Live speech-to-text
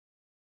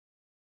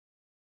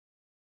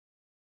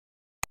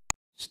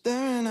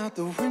Staring out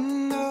the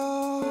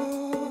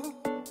window,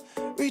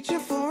 reaching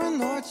for a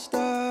North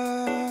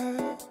Star,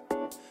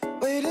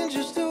 waiting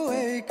just to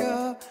wake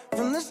up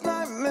from this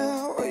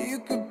nightmare where you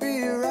could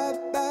be right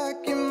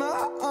back in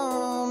my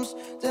arms,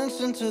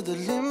 dancing to the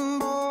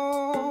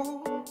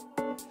limbo,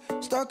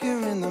 stuck here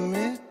in the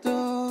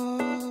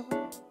middle.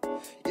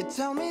 You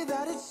tell me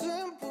that it's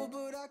simple,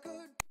 but I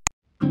could.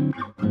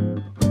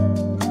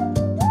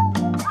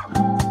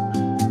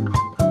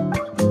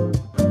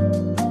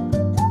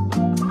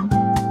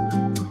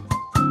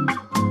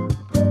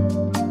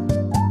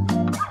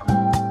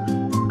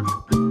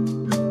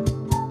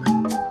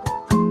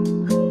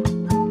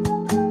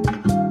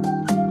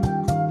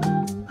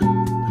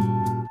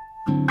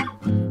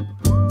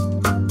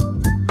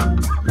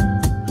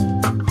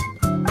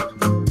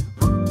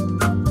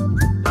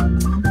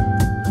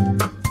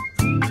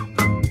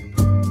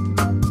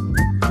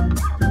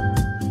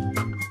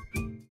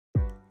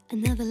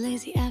 Another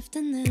lazy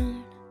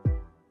afternoon,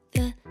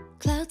 the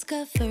clouds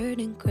covered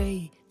in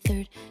gray,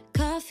 third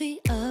coffee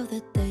of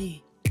the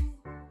day.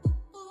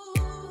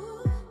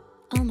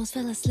 Almost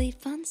fell asleep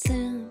on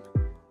Zoom,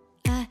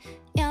 I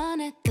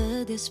yawn at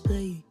the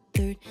display,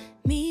 third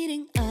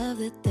meeting of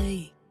the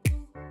day.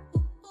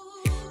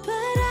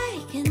 But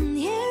I can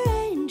hear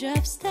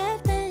raindrops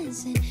tap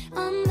dancing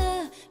on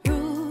the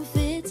roof.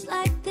 It's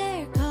like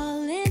they're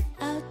calling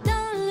out,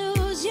 don't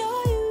lose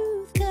your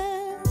youth,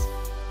 'cause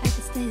I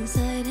could stay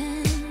inside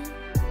and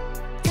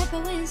tap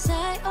away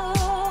inside.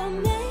 Oh,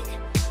 make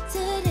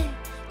today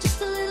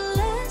just a little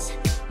less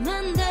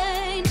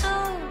mundane.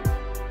 Oh,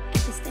 I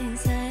could stay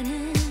inside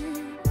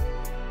and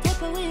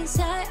tap away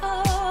inside.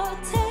 Oh,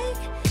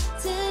 take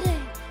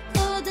today,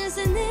 oh,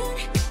 dancing in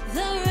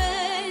the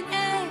rain.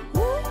 Yeah.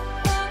 Woo,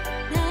 oh,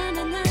 na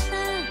na na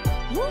na.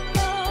 Woo,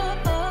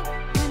 oh, oh,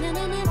 na na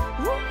na na.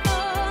 Woo,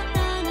 oh,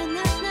 na na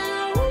na na.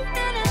 Woo,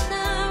 na na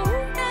na.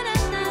 Woo, na na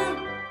na.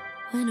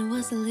 When I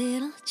was a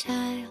little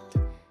child,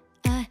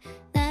 I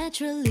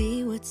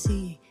naturally would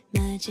see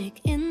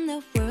magic in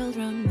the world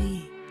around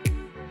me.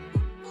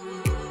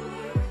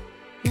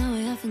 Now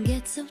I often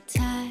get so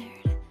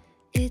tired,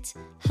 it's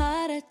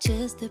harder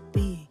just to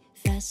be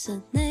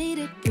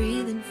fascinated,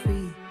 breathing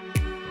free.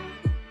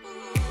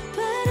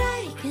 But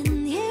I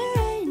can hear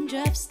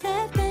raindrops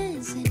tap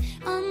dancing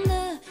on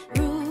the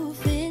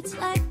roof. It's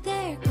like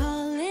they're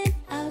calling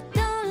out,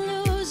 don't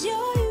lose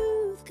your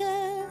youth,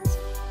 'cause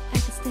I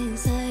could stay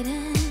inside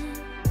and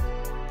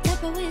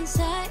tap away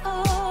inside.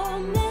 Oh,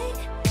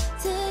 make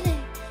today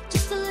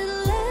just a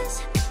little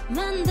less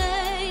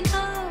mundane.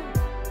 Oh,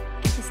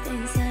 I could stay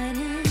inside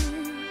and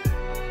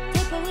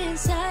tap away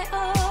inside.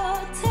 Oh,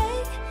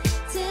 take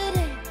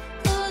today,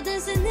 oh,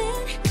 dancing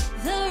in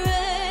the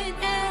rain.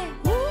 Yeah.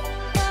 Woo,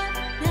 oh,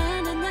 na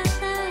na na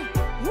na.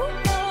 Woo,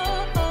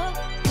 oh, oh,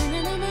 na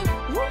na na na.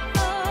 Woo,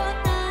 oh,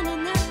 na na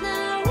na na.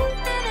 Woo,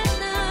 na na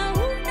na.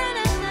 Woo, na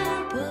na na.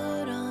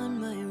 Put on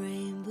my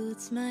rain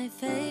boots, my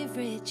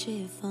favorite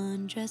chiffon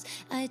dress.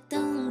 I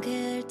don't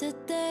care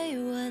today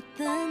what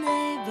the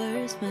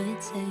neighbors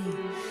might say.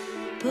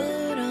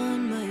 Put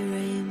on my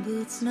rain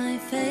boots, my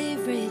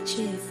favorite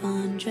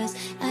chiffon dress.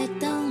 I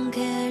don't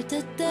care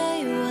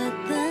today what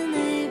the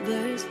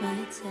neighbors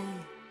might say.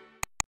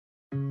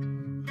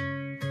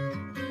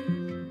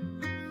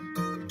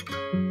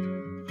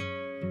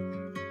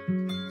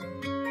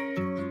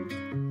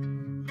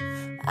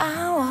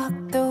 I walk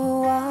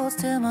through walls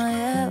till my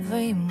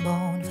every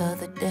bone felt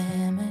the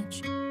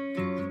damage.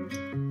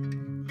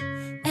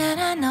 And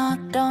I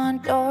knocked on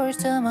doors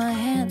till my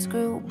hands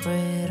grew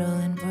brittle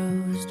and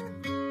bruised.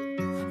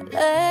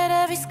 Let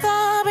every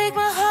scar break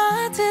my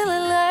heart till I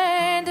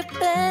learned to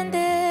bend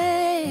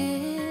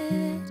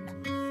it.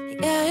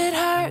 Yeah, it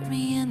hurt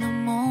me in the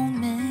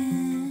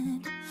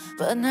moment,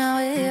 but now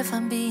if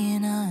I'm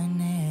being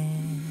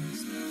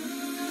honest,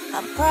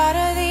 I'm proud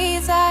of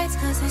these eyes,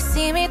 'cause they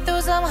see me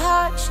through some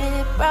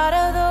hardship. Proud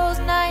of those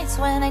nights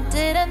when I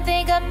didn't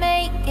think I'd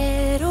make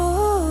it. Ooh,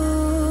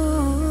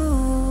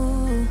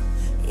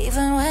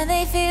 even when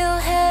they feel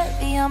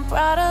heavy, I'm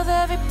proud of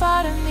every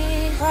part of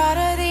me. Proud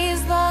of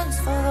these lungs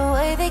for the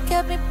way they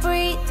kept me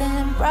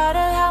breathing. Proud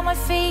of how my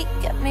feet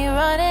kept me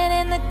running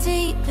in the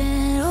deep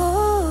end. Ooh,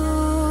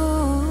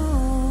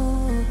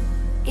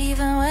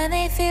 even when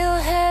they feel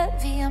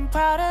heavy, I'm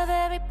proud of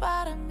every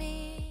part of me.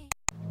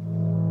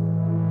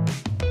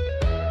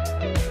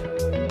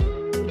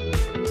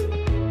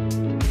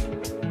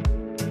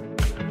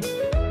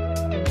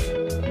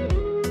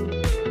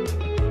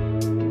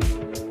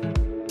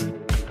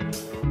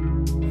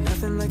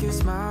 Nothing like your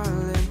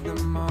smile in the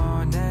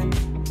morning,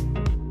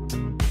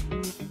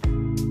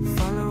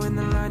 following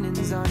the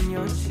linings on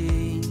your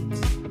cheeks.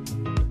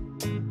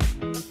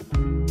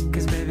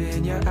 'Cause baby,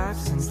 in your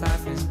absence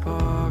life is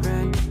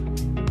boring,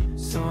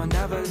 so I'll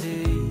never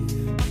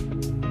leave.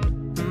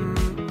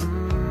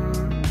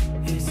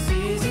 It's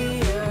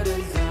easier to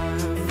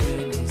love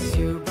when it's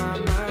you by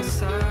my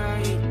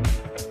side,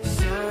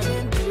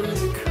 shining through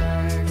the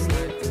cracks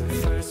like the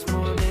first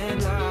morning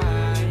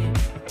light,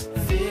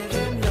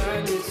 feeling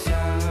like a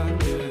child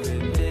through the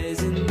days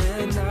and the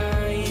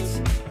nights,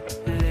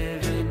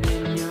 living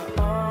in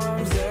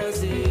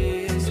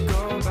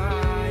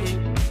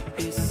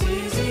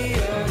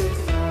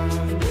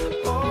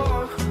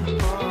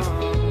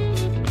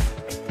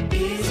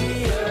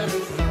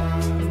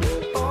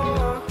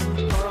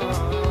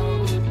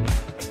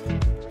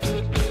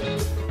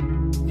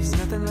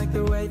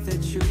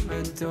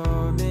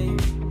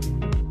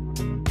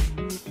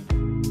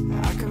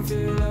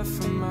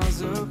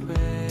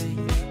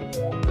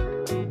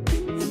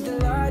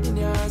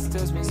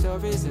tells me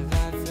stories of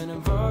life in a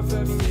raw,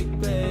 perfect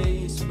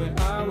place where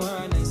I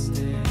wanna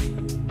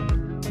stay.